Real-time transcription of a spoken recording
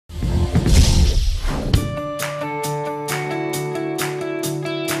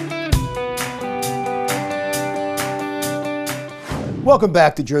Welcome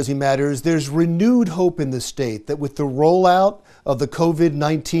back to Jersey Matters. There's renewed hope in the state that with the rollout of the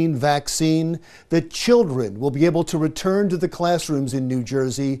COVID-19 vaccine, that children will be able to return to the classrooms in New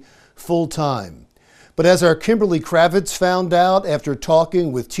Jersey full time. But as our Kimberly Kravitz found out after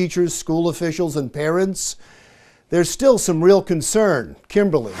talking with teachers, school officials, and parents, there's still some real concern.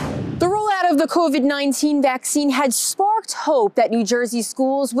 Kimberly. The rollout of the COVID-19 vaccine had sparked hope that New Jersey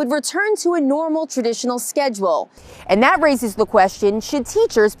schools would return to a normal traditional schedule. And that raises the question, should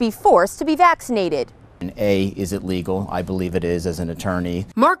teachers be forced to be vaccinated? And A, is it legal? I believe it is as an attorney.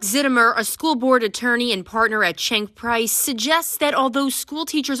 Mark Zittimer, a school board attorney and partner at Schenck Price, suggests that although school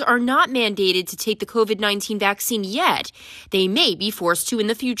teachers are not mandated to take the COVID-19 vaccine yet, they may be forced to in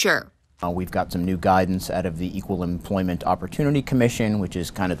the future. We've got some new guidance out of the Equal Employment Opportunity Commission, which is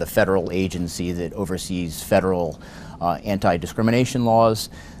kind of the federal agency that oversees federal anti-discrimination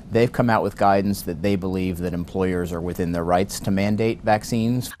laws. They've come out with guidance that they believe that employers are within their rights to mandate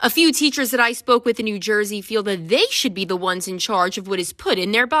vaccines. A few teachers that I spoke with in New Jersey feel that they should be the ones in charge of what is put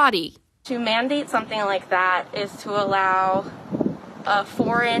in their body. To mandate something like that is to allow a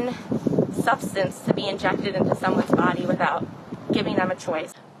foreign substance to be injected into someone's body without giving them a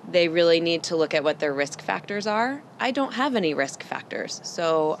choice. They really need to look at what their risk factors are. I don't have any risk factors,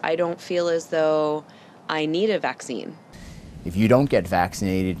 so I don't feel as though I need a vaccine. If you don't get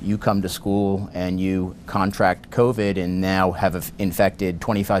vaccinated, you come to school and you contract COVID and now have infected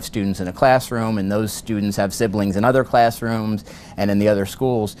 25 students in a classroom, and those students have siblings in other classrooms and in the other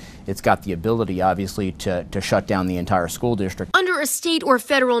schools. It's got the ability, obviously, to shut down the entire school district. Under a state or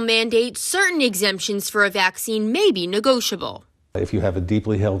federal mandate, certain exemptions for a vaccine may be negotiable. If you have a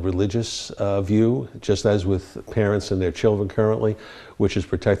deeply held religious view, just as with parents and their children currently, which is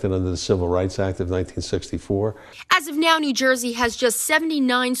protected under the Civil Rights Act of 1964. As of now, New Jersey has just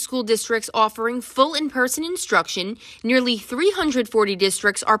 79 school districts offering full in-person instruction. Nearly 340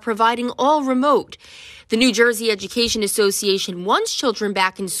 districts are providing all remote. The New Jersey Education Association wants children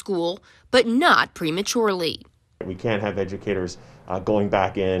back in school, but not prematurely. We can't have educators going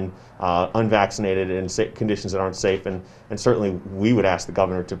back in unvaccinated in conditions that aren't safe, and certainly we would ask the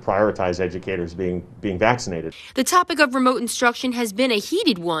governor to prioritize educators being vaccinated. The topic of remote instruction has been a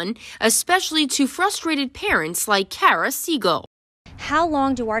heated one, especially to frustrated parents like Kara Siegel. How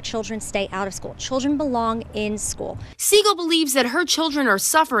long do our children stay out of school? Children belong in school. Siegel believes that her children are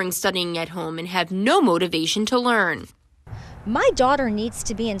suffering studying at home and have no motivation to learn. My daughter needs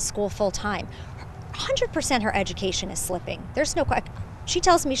to be in school full time. 100% her education is slipping. There's no question. She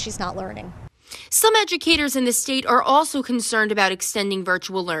tells me she's not learning. Some educators in the state are also concerned about extending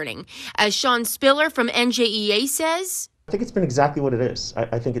virtual learning. As Sean Spiller from NJEA says, I think it's been exactly what it is.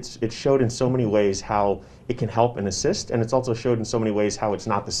 I think it showed in so many ways how it can help and assist, and it's also showed in so many ways how it's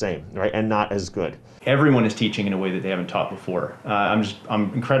not the same, right, and not as good. Everyone is teaching in a way that they haven't taught before.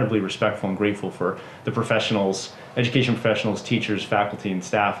 I'm incredibly respectful and grateful for the professionals, education professionals, teachers, faculty, and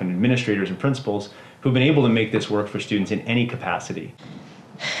staff, and administrators and principals who've been able to make this work for students in any capacity.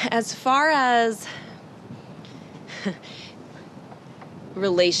 As far as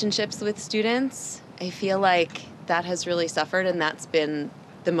relationships with students, I feel like that has really suffered, and that's been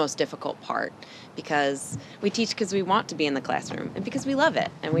the most difficult part, because we teach because we want to be in the classroom and because we love it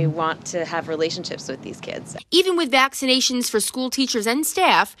and we want to have relationships with these kids. Even with vaccinations for school teachers and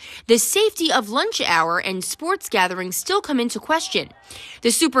staff, the safety of lunch hour and sports gatherings still come into question.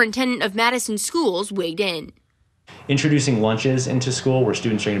 The superintendent of Madison schools weighed in. Introducing lunches into school where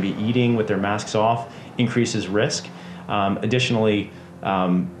students are going to be eating with their masks off increases risk. Additionally,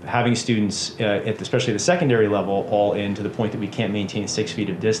 having students, especially the secondary level, all in to the point that we can't maintain 6 feet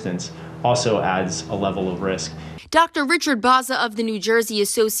of distance also adds a level of risk. Dr. Richard Baza of the New Jersey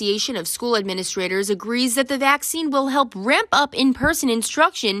Association of School Administrators agrees that the vaccine will help ramp up in-person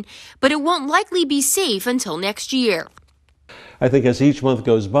instruction, but it won't likely be safe until next year. I think as each month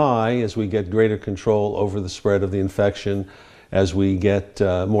goes by, as we get greater control over the spread of the infection, as we get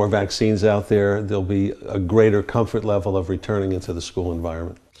more vaccines out there, there'll be a greater comfort level of returning into the school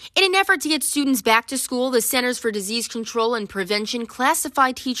environment. In an effort to get students back to school, the Centers for Disease Control and Prevention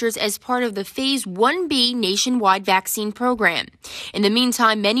classified teachers as part of the Phase 1B nationwide vaccine program. In the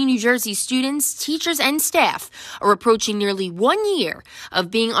meantime, many New Jersey students, teachers, and staff are approaching nearly 1 year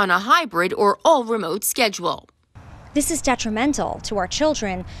of being on a hybrid or all-remote schedule. This is detrimental to our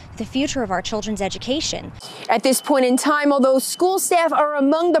children, the future of our children's education. At this point in time, although school staff are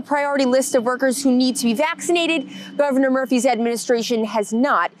among the priority list of workers who need to be vaccinated, Governor Murphy's administration has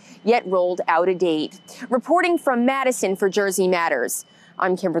not yet rolled out a date. Reporting from Madison for Jersey Matters,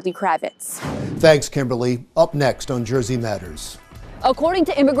 I'm Kimberly Kravitz. Thanks, Kimberly. Up next on Jersey Matters. According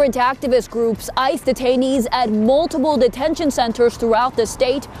to immigrant activist groups, ICE detainees at multiple detention centers throughout the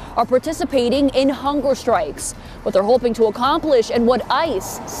state are participating in hunger strikes. What they're hoping to accomplish and what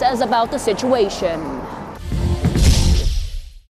ICE says about the situation.